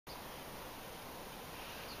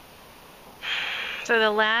So the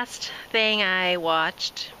last thing I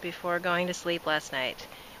watched before going to sleep last night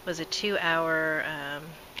was a 2-hour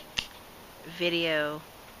video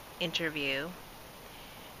interview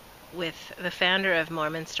with the founder of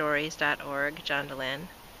MormonStories.org, John Dehlin,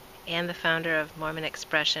 and the founder of Mormon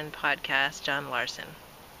Expression podcast, John Larson.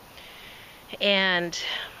 And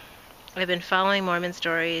I've been following Mormon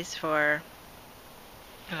Stories for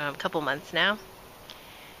a couple months now.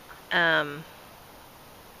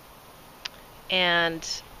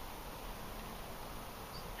 And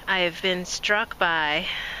I've been struck by,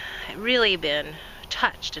 really been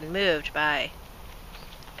touched and moved by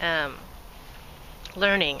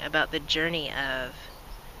learning about the journey of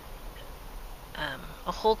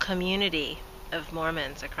a whole community of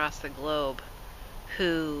Mormons across the globe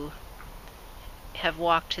who have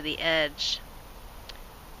walked to the edge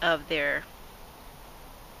of their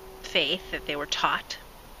faith that they were taught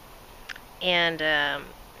and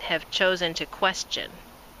have chosen to question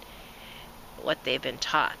what they've been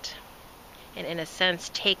taught and, in a sense,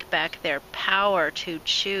 take back their power to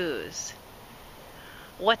choose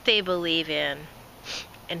what they believe in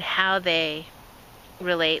and how they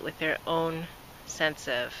relate with their own sense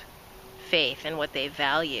of faith and what they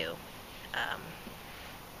value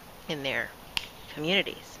in their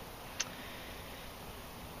communities.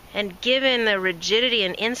 And given the rigidity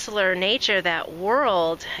and insular nature of that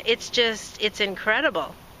world, it's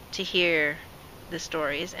incredible to hear the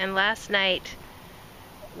stories. And last night,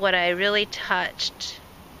 what I really touched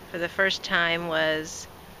for the first time was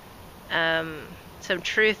some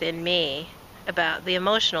truth in me about the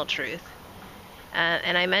emotional truth.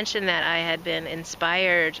 And I mentioned that I had been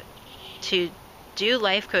inspired to do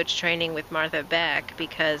life coach training with Martha Beck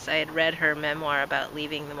because I had read her memoir about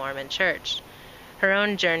leaving the Mormon Church, her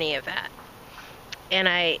own journey of that. And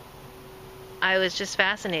I was just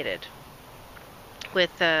fascinated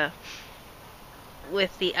with the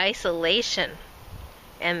isolation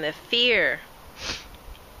and the fear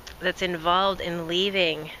that's involved in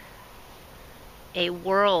leaving a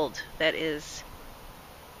world that is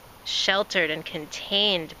sheltered and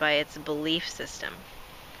contained by its belief system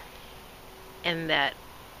and that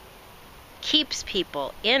keeps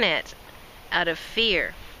people in it out of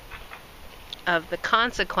fear of the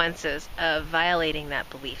consequences of violating that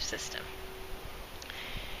belief system.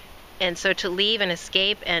 And so to leave and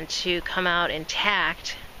escape and to come out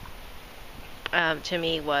intact, to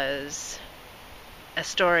me, was a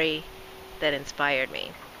story that inspired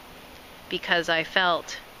me because I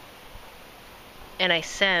felt and I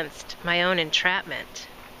sensed my own entrapment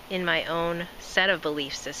in my own set of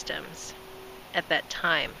belief systems at that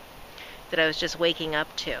time that I was just waking up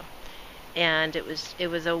to. And it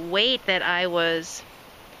was a weight that I was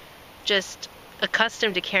just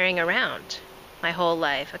accustomed to carrying around my whole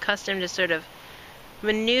life, accustomed to sort of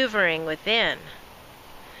maneuvering within.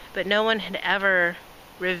 But no one had ever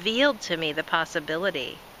revealed to me the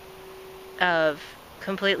possibility of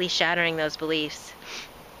completely shattering those beliefs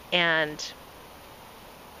and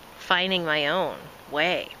finding my own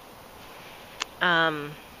way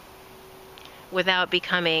without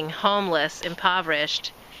becoming homeless,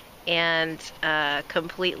 impoverished, and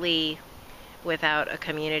completely without a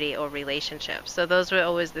community or relationship. So those were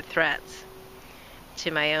always the threats to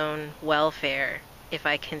my own welfare if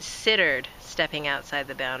I considered stepping outside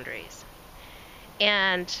the boundaries.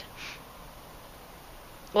 And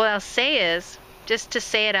what I'll say is, just to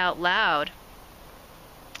say it out loud,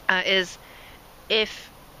 is if,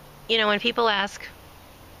 when people ask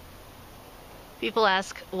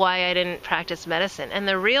why I didn't practice medicine, and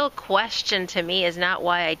the real question to me is not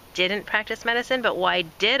why I didn't practice medicine, but why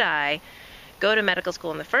did I go to medical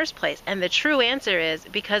school in the first place? And the true answer is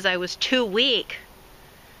because I was too weak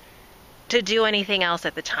to do anything else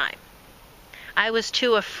at the time. I was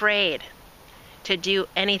too afraid to do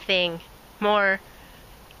anything more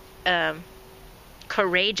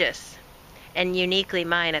courageous and uniquely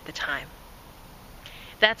mine at the time.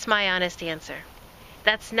 That's my honest answer.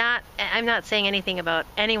 I'm not saying anything about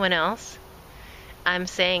anyone else. I'm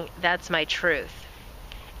saying that's my truth.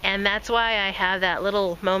 And that's why I have that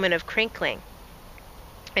little moment of crinkling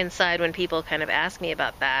inside when people kind of ask me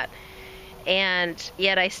about that. And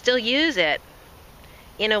yet I still use it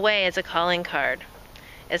in a way as a calling card,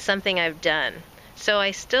 as something I've done. So I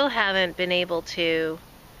still haven't been able to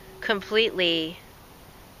completely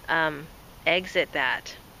exit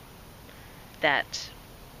that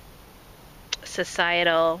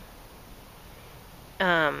societal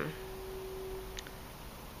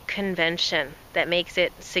convention that makes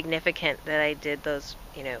it significant that I did those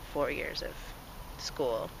 4 years of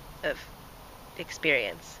school, of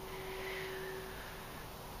experience.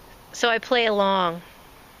 So I play along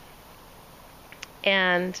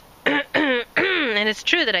And and it's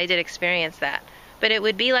true that I did experience that. But it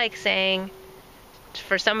would be like saying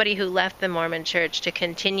for somebody who left the Mormon church to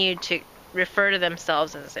continue to refer to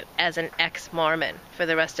themselves as an ex-Mormon for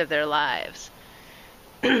the rest of their lives.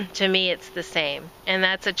 To me, it's the same. And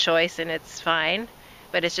that's a choice, and it's fine.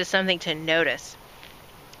 But it's just something to notice.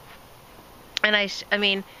 And I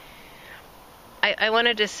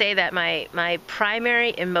wanted to say that my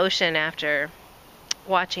primary emotion after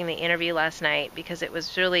watching the interview last night, because it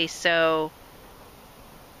was really so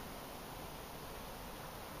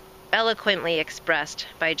eloquently expressed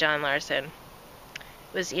by John Larson,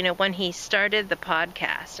 was, when he started the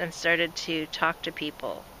podcast and started to talk to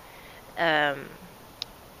people, and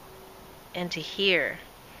to hear,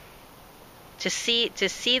 to see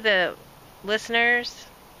the listeners,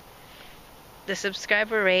 the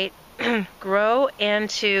subscriber rate grow, and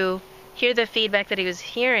to hear the feedback that he was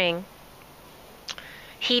hearing,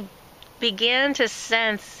 he began to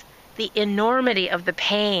sense the enormity of the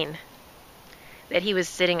pain that he was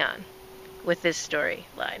sitting on with this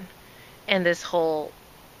storyline and this whole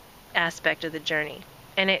aspect of the journey.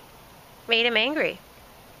 And it made him angry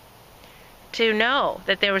to know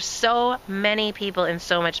that there were so many people in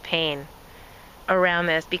so much pain around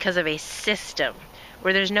this because of a system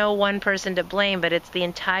where there's no one person to blame, but it's the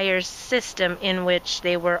entire system in which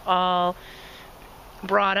they were all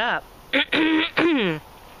brought up and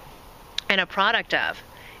a product of.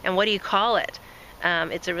 And what do you call it?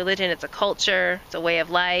 It's a religion, it's a culture, it's a way of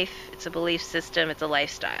life, it's a belief system, it's a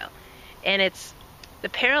lifestyle. And the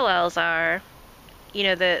parallels are,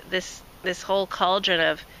 this whole cauldron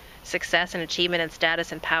of success and achievement and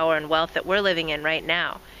status and power and wealth that we're living in right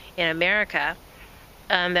now in America,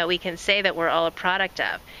 that we can say that we're all a product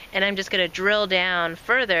of. And I'm just going to drill down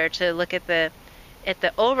further to look at the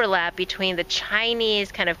overlap between the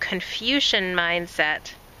Chinese kind of Confucian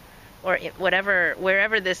mindset, or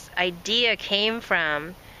wherever this idea came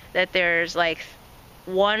from, that there's like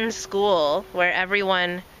one school where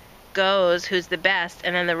everyone goes who's the best,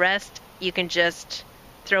 and then the rest you can just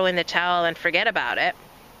throw in the towel and forget about it.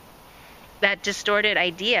 That distorted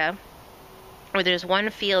idea where there's one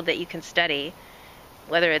field that you can study,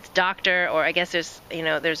 whether it's doctor, or I guess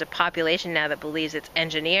there's a population now that believes it's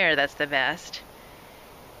engineer that's the best.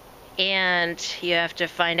 And you have to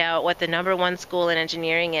find out what the number one school in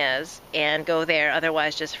engineering is and go there,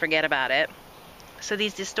 otherwise just forget about it. So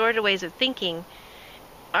these distorted ways of thinking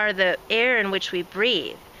are the air in which we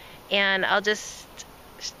breathe. And I'll just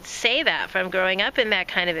say that from growing up in that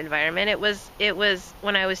kind of environment, it was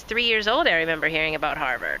when I was 3 years old, I remember hearing about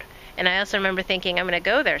Harvard. And I also remember thinking, I'm going to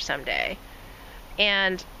go there someday.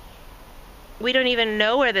 And we don't even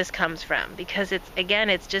know where this comes from, because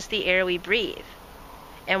it's just the air we breathe.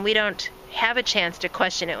 And we don't have a chance to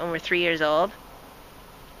question it when we're 3 years old.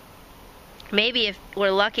 Maybe if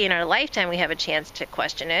we're lucky in our lifetime, we have a chance to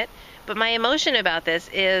question it. But my emotion about this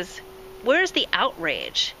is, where's the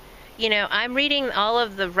outrage? I'm reading all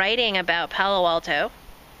of the writing about Palo Alto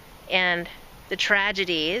and the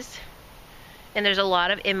tragedies. And there's a lot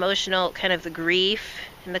of emotional, kind of the grief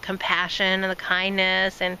and the compassion and the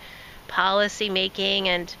kindness and policy making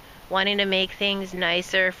and wanting to make things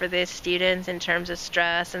nicer for the students in terms of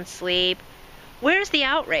stress and sleep. Where's the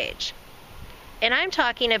outrage? And I'm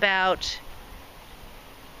talking about,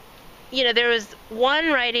 there was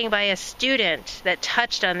one writing by a student that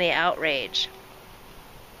touched on the outrage.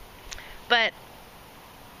 But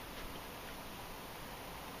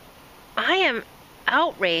I am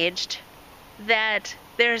outraged that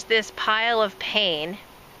there's this pile of pain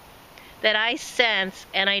that I sense,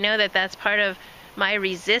 and I know that that's part of my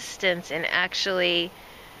resistance in actually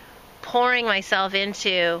pouring myself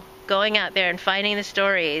into going out there and finding the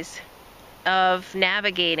stories of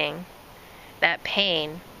navigating that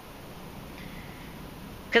pain.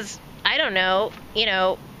 Because I don't know,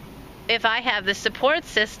 if I have the support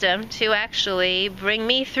system to actually bring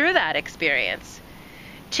me through that experience.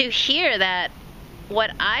 To hear that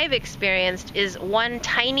what I've experienced is one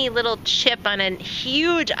tiny little chip on a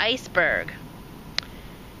huge iceberg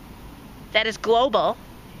that is global,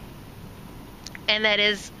 and that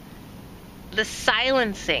is the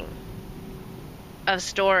silencing of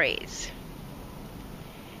stories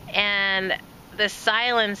and the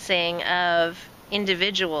silencing of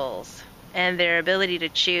individuals and their ability to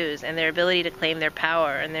choose and their ability to claim their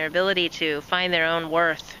power and their ability to find their own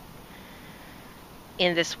worth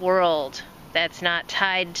in this world that's not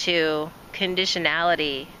tied to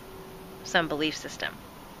conditionality, some belief system.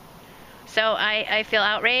 So I feel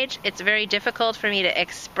outrage. It's very difficult for me to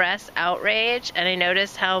express outrage, and I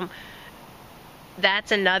notice how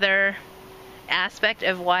that's another aspect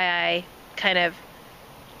of why I kind of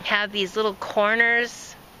have these little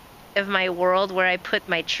corners of my world where I put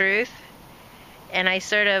my truth, and I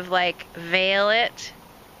sort of like veil it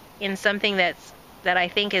in something that I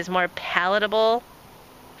think is more palatable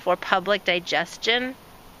for public digestion,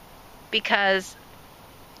 because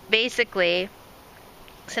basically,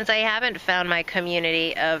 since I haven't found my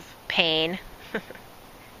community of pain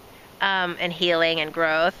and healing and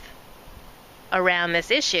growth around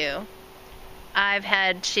this issue, I've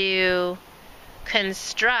had to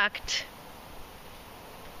construct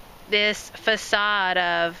this facade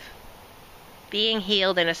of being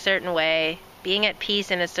healed in a certain way, being at peace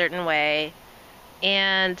in a certain way,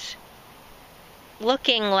 and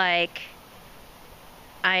looking like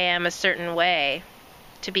I am a certain way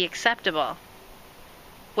to be acceptable.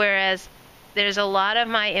 Whereas there's a lot of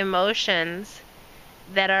my emotions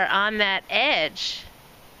that are on that edge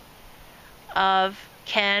of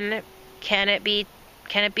can it be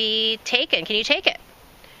taken? Can you take it?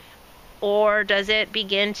 Or does it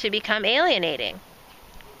begin to become alienating?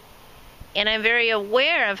 And I'm very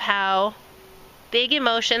aware of how big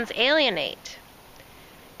emotions alienate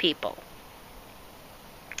people.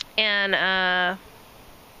 And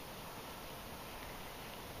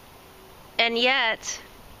yet,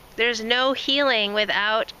 there's no healing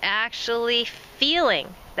without actually feeling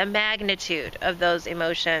the magnitude of those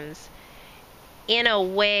emotions in a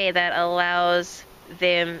way that allows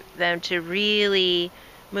them to really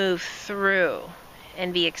move through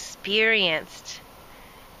and be experienced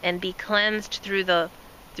and be cleansed through the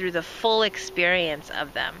full experience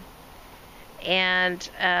of them. And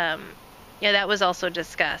that was also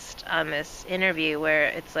discussed on this interview, where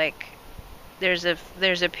it's like there's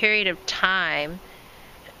a period of time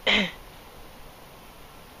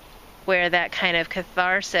where that kind of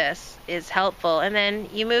catharsis is helpful, and then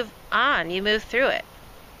you move on, you move through it.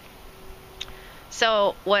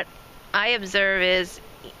 So what I observe is,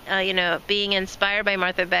 being inspired by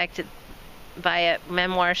Martha Beck by a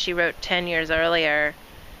memoir she wrote 10 years earlier,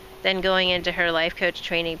 then going into her life coach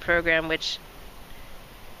training program, which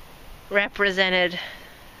represented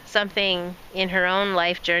something in her own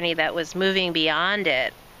life journey that was moving beyond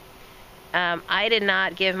it. I did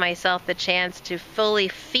not give myself the chance to fully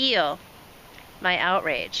feel my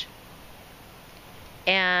outrage.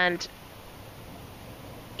 And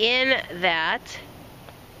in that,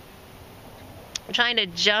 trying to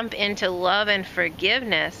jump into love and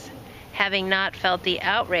forgiveness, having not felt the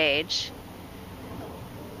outrage,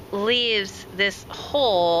 leaves this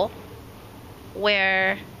hole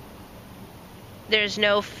where there's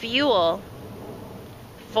no fuel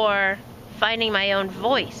for finding my own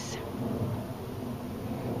voice,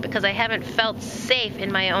 because I haven't felt safe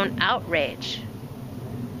in my own outrage.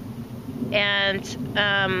 And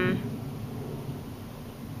I'm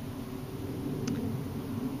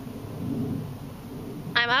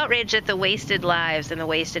outraged at the wasted lives and the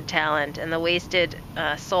wasted talent and the wasted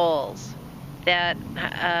souls that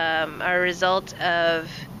are a result of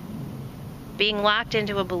being locked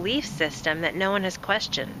into a belief system that no one has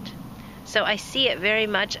questioned. So I see it very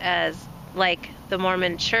much as like the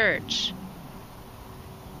Mormon church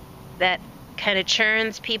that kind of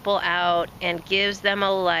churns people out and gives them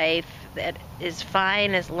a life that is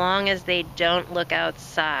fine as long as they don't look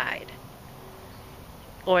outside,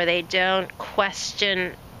 or they don't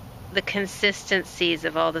question the consistencies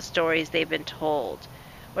of all the stories they've been told,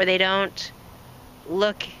 or they don't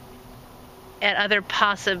look at other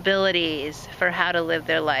possibilities for how to live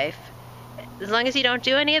their life. As long as you don't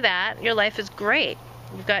do any of that, your life is great.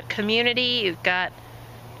 You've got community, you've got,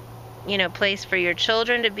 place for your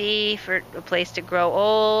children to be, for a place to grow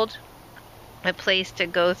old, a place to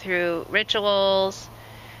go through rituals,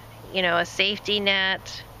 a safety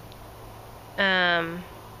net,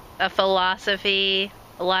 a philosophy,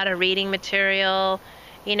 a lot of reading material,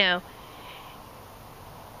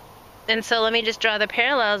 And so let me just draw the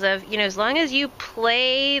parallels of, as long as you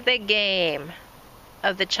play the game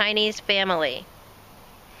of the Chinese family,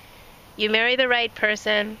 you marry the right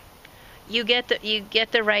person, you get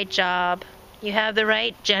the right job, you have the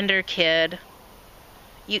right gender kid,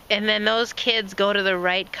 and then those kids go to the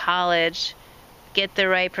right college, get the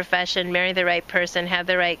right profession, marry the right person, have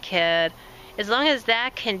the right kid. As long as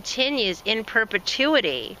that continues in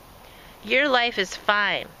perpetuity, your life is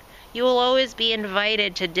fine. You will always be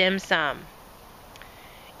invited to dim sum.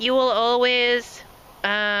 You will always,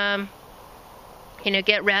 get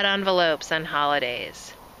red envelopes on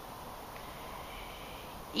holidays.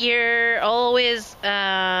 You're always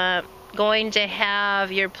going to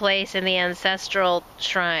have your place in the ancestral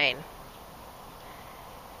shrine.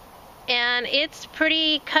 And it's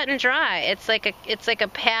pretty cut and dry. It's like a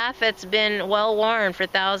path that's been well worn for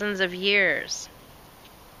thousands of years.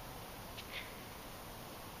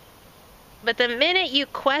 But the minute you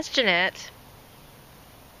question it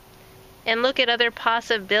and look at other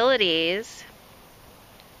possibilities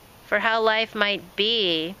for how life might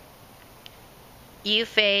be, you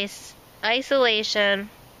face isolation,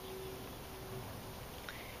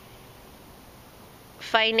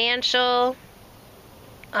 financial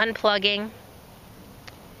unplugging,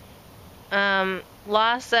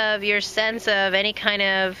 loss of your sense of any kind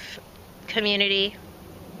of community,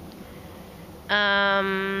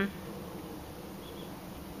 and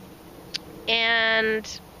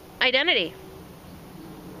identity.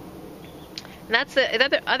 And that's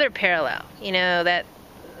the other parallel, that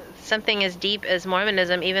something as deep as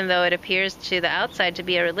Mormonism, even though it appears to the outside to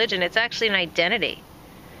be a religion, it's actually an identity.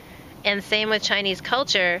 And same with Chinese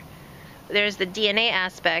culture. There's the DNA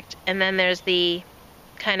aspect, and then there's the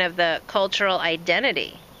kind of the cultural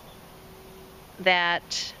identity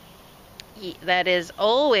that is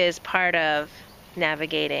always part of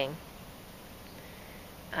navigating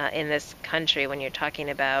in this country when you're talking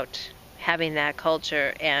about having that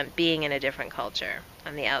culture and being in a different culture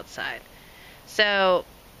on the outside. So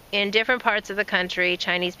in different parts of the country,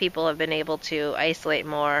 Chinese people have been able to isolate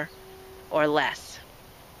more or less.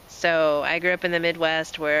 So I grew up in the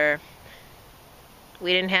Midwest where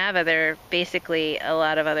we didn't have basically a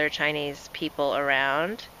lot of other Chinese people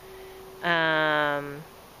around.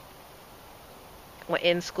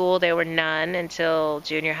 In school, there were none until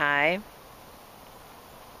junior high.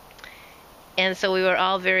 And so we were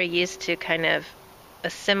all very used to kind of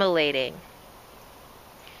assimilating.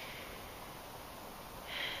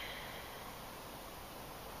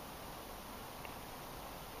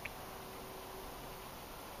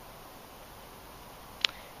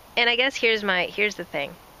 And I guess here's the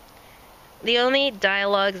thing. The only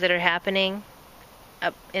dialogues that are happening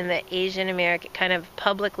up in the Asian America, kind of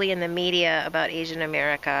publicly in the media about Asian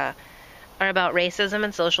America, are about racism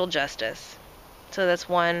and social justice. So that's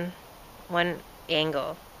one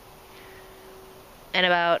angle. And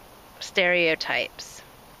about stereotypes.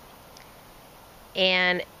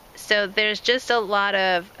 And so there's just a lot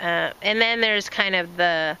of, and then there's kind of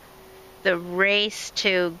the race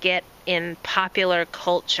to get in popular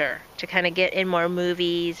culture, to kind of get in more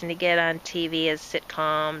movies and to get on TV as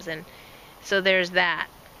sitcoms, and so there's that.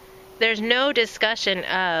 There's no discussion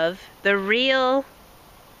of the real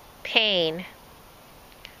pain,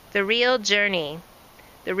 the real journey,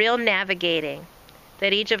 the real navigating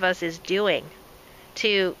that each of us is doing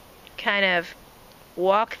to kind of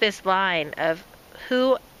walk this line of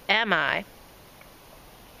who am I?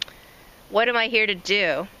 What am I here to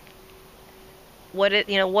do? What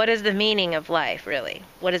is the meaning of life, really?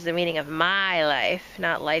 What is the meaning of my life?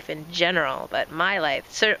 Not life in general, but my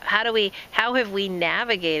life. So how have we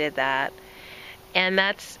navigated that? And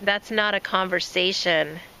that's not a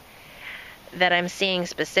conversation that I'm seeing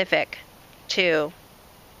specific to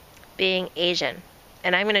being Asian.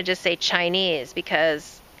 And I'm going to just say Chinese,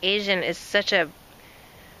 because Asian is such a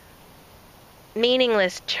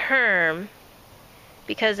meaningless term,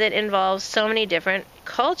 because it involves so many different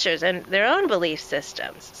cultures and their own belief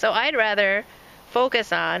systems. So I'd rather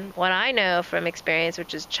focus on what I know from experience,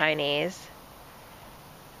 which is Chinese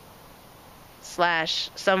 /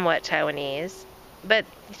 somewhat Taiwanese, but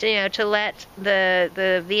to let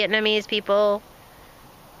the Vietnamese people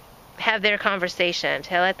have their conversation,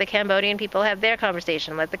 to let the Cambodian people have their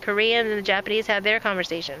conversation, let the Korean and the Japanese have their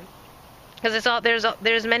conversation, because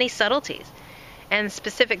there's many subtleties. And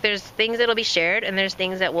specific, there's things that will be shared, and there's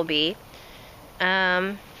things that will be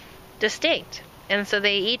distinct. And so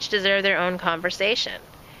they each deserve their own conversation.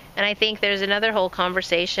 And I think there's another whole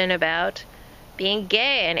conversation about being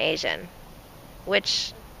gay and Asian,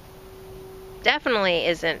 which definitely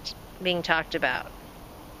isn't being talked about.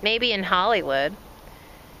 Maybe in Hollywood,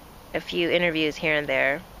 a few interviews here and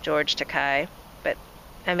there, George Takei, but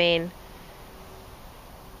I mean,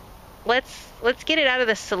 let's get it out of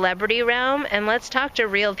the celebrity realm and let's talk to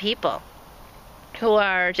real people who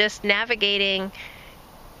are just navigating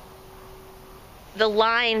the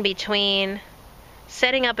line between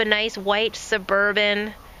setting up a nice white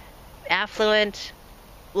suburban affluent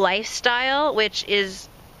lifestyle, which is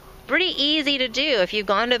pretty easy to do if you've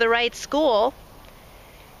gone to the right school.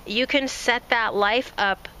 You can set that life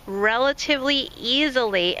up relatively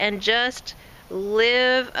easily and just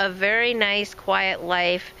live a very nice quiet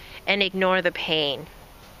life and ignore the pain.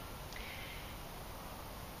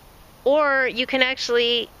 Or you can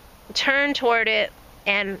actually turn toward it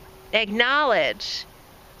and acknowledge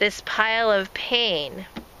this pile of pain.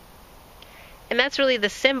 And that's really the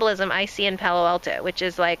symbolism I see in Palo Alto, which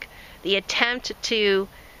is like the attempt to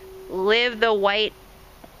live the white,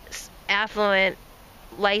 affluent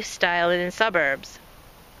lifestyle in the suburbs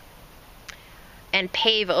and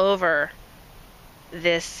pave over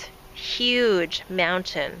this huge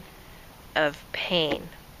mountain of pain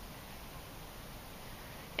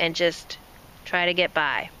and just try to get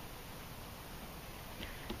by.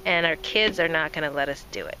 And our kids are not going to let us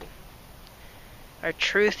do it. Our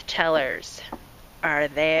truth tellers are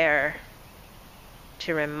there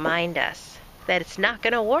to remind us that it's not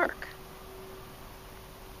going to work.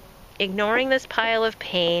 Ignoring this pile of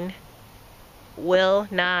pain will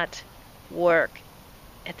not work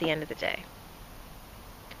at the end of the day.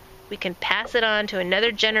 We can pass it on to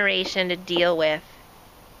another generation to deal with,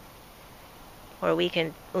 or we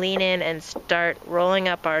can lean in and start rolling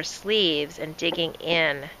up our sleeves and digging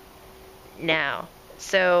in now.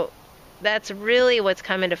 So that's really what's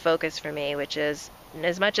come into focus for me, which is,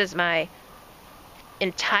 as much as my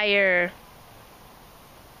entire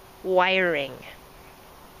wiring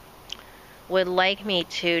would like me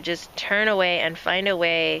to just turn away and find a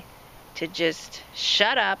way to just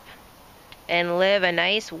shut up and live a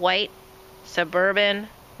nice white suburban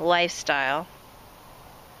lifestyle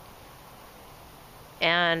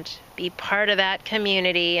and be part of that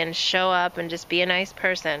community and show up and just be a nice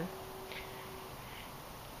person.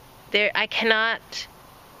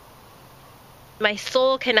 My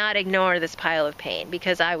soul cannot ignore this pile of pain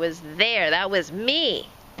because I was there. That was me.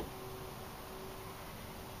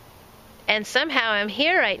 And somehow I'm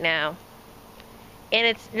here right now. And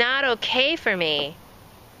it's not okay for me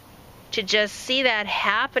to just see that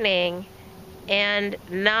happening and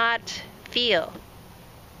not feel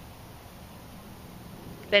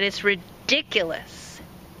that it's ridiculous.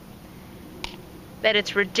 That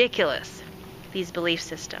it's ridiculous, these belief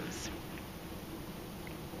systems.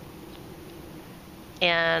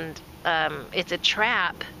 And it's a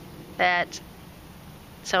trap that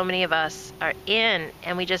so many of us are in,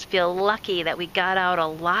 and we just feel lucky that we got out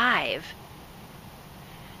alive.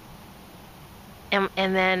 And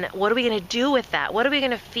then what are we going to do with that? What are we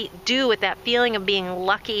going to do with that feeling of being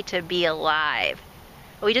lucky to be alive?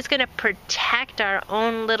 Are we just going to protect our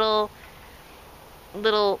own little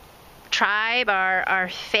tribe, our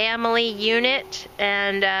family unit,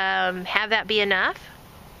 and have that be enough?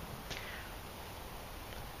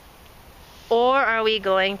 Or are we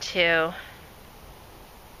going to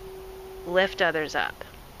lift others up?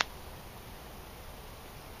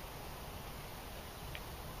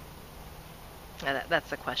 That's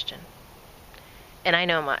the question. And I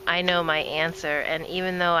know my answer, and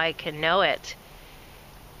even though I can know it,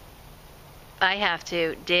 I have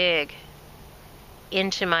to dig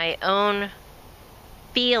into my own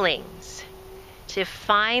feelings to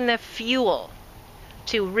find the fuel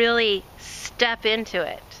to really step into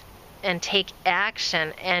it and take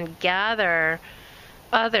action and gather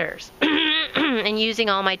others and using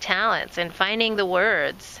all my talents and finding the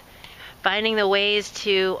words, finding the ways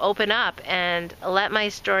to open up and let my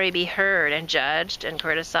story be heard and judged and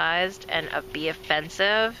criticized and be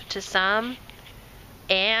offensive to some,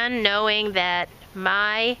 and knowing that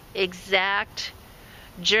my exact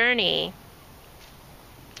journey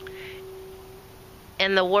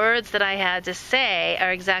and the words that I had to say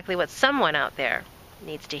are exactly what someone out there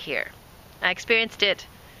needs to hear. I experienced it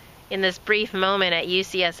in this brief moment at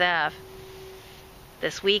UCSF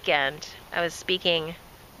this weekend. I was speaking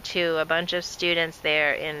to a bunch of students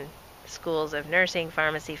there in schools of nursing,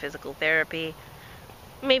 pharmacy, physical therapy.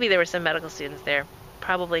 Maybe there were some medical students there,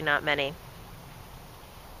 probably not many.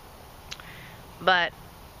 But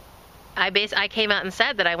I came out and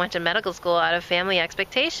said that I went to medical school out of family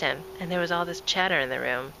expectation, and there was all this chatter in the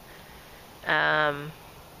room.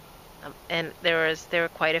 And there were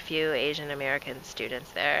quite a few Asian American students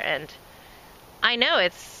there, and I know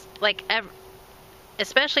it's like,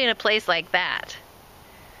 especially in a place like that,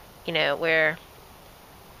 where,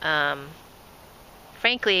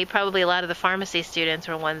 frankly, probably a lot of the pharmacy students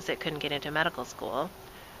were ones that couldn't get into medical school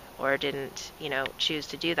or didn't, choose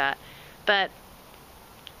to do that. But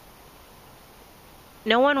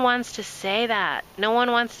no one wants to say that. No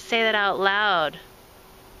one wants to say that out loud.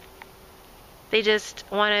 They just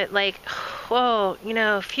want to,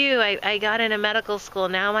 whoa, phew, I got into medical school.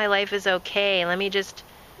 Now my life is okay. Let me just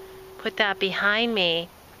put that behind me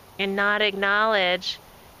and not acknowledge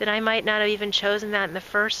that I might not have even chosen that in the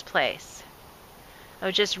first place. I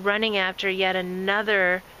was just running after yet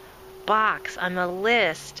another box on the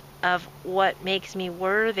list of what makes me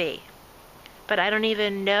worthy. But I don't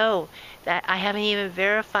even know that. I haven't even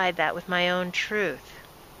verified that with my own truth.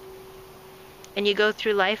 And you go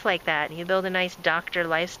through life like that, and you build a nice doctor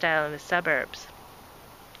lifestyle in the suburbs.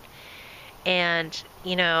 And,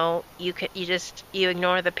 you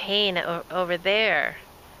ignore the pain over there.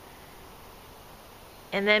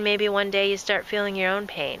 And then maybe one day you start feeling your own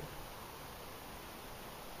pain.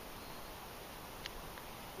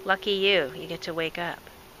 Lucky you, you get to wake up.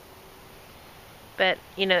 But,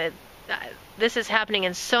 this is happening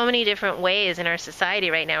in so many different ways in our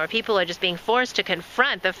society right now, where people are just being forced to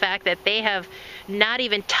confront the fact that they have not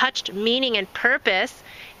even touched meaning and purpose,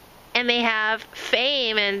 and they have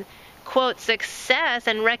fame and, quote, success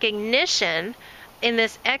and recognition in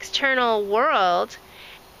this external world,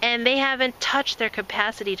 and they haven't touched their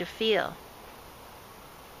capacity to feel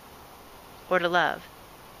or to love.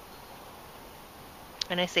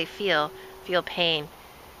 When I say feel pain,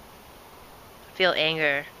 feel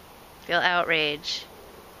anger, feel outrage,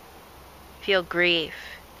 feel grief,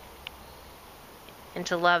 and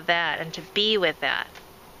to love that and to be with that.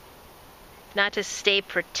 Not to stay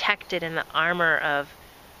protected in the armor of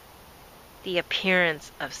the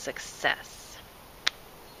appearance of success.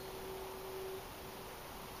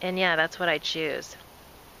 And yeah, that's what I choose.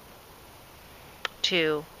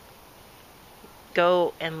 To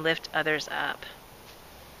go and lift others up.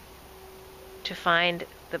 To find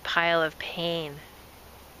the pile of pain.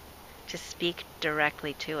 To speak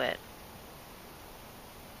directly to it.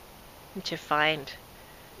 And to find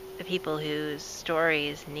the people whose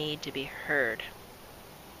stories need to be heard.